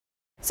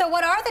So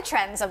what are the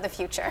trends of the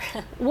future?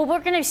 Well,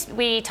 we're going to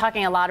be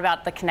talking a lot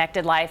about the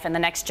connected life and the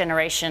next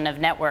generation of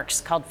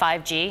networks called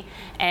 5G.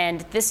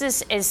 And this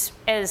is,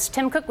 as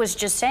Tim Cook was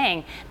just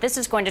saying, this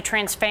is going to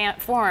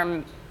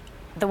transform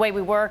the way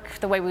we work,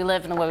 the way we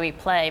live, and the way we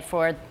play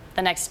for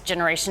the next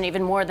generation,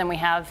 even more than we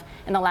have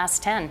in the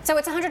last 10. So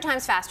it's 100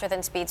 times faster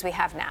than speeds we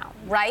have now,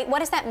 right? What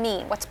does that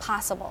mean? What's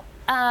possible?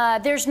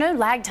 There's no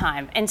lag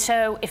time. And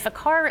so if a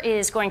car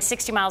is going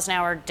 60 miles an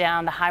hour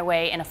down the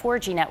highway in a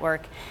 4G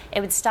network,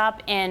 it would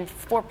stop in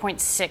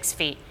 4.6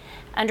 feet.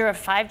 Under a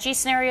 5G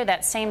scenario,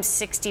 that same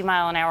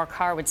 60-mile-an-hour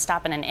car would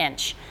stop in an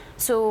inch.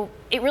 So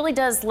it really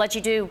does let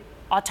you do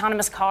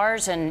autonomous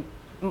cars and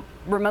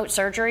remote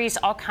surgeries,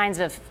 all kinds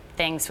of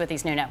things with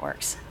these new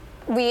networks.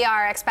 We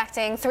are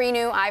expecting 3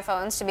 new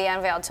iPhones to be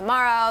unveiled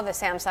tomorrow. The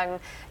Samsung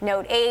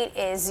Note 8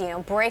 is,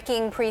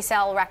 breaking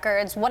pre-sale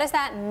records. What does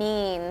that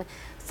mean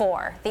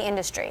for the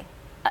industry?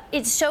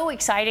 It's so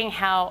exciting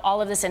how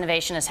all of this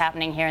innovation is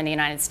happening here in the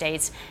United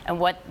States, and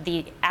what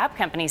the app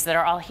companies that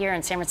are all here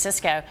in San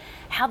Francisco,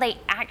 how they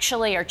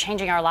actually are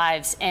changing our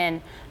lives,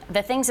 and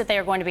the things that they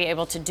are going to be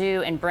able to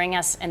do and bring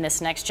us in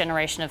this next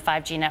generation of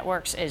 5G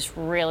networks is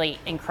really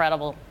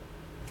incredible.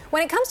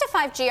 When it comes to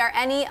 5G, are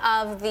any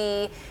of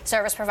the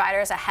service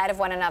providers ahead of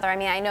one another? I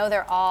mean, I know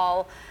they're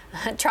all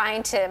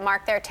trying to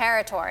mark their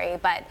territory,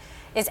 but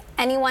is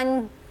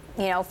anyone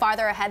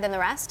farther ahead than the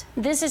rest?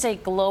 This is a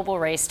global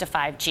race to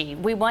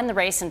 5G. We won the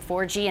race in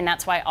 4G, and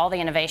that's why all the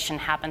innovation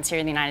happens here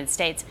in the United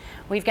States.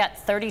 We've got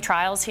 30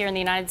 trials here in the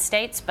United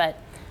States, but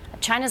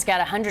China's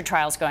got 100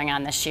 trials going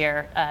on this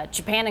year.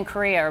 Japan and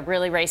Korea are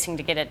really racing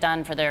to get it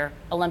done for their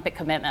Olympic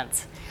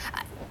commitments.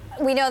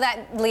 We know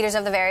that leaders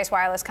of the various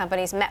wireless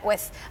companies met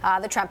with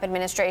the Trump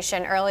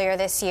administration earlier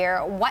this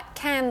year. What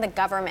can the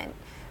government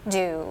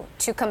do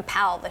to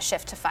compel the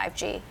shift to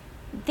 5G?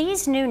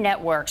 These new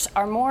networks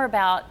are more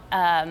about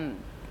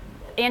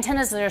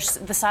antennas that are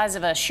the size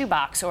of a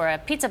shoebox or a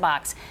pizza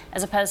box,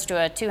 as opposed to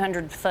a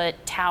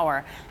 200-foot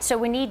tower. So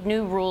we need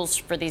new rules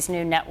for these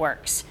new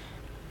networks.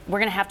 We're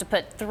going to have to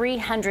put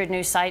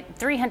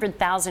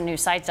 300,000 new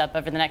sites up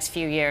over the next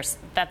few years.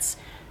 That's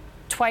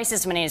twice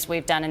as many as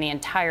we've done in the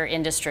entire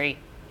industry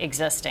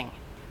existing.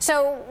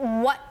 So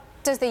what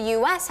does the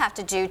U.S. have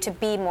to do to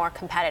be more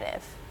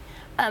competitive?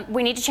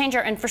 We need to change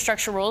our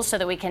infrastructure rules so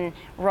that we can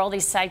roll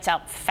these sites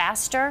out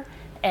faster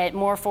at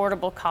more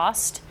affordable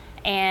cost,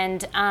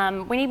 and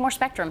we need more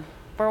spectrum.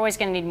 We're always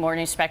going to need more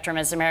new spectrum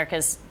as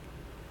America's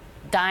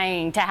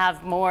dying to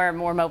have more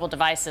mobile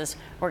devices.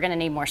 We're going to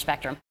need more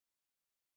spectrum.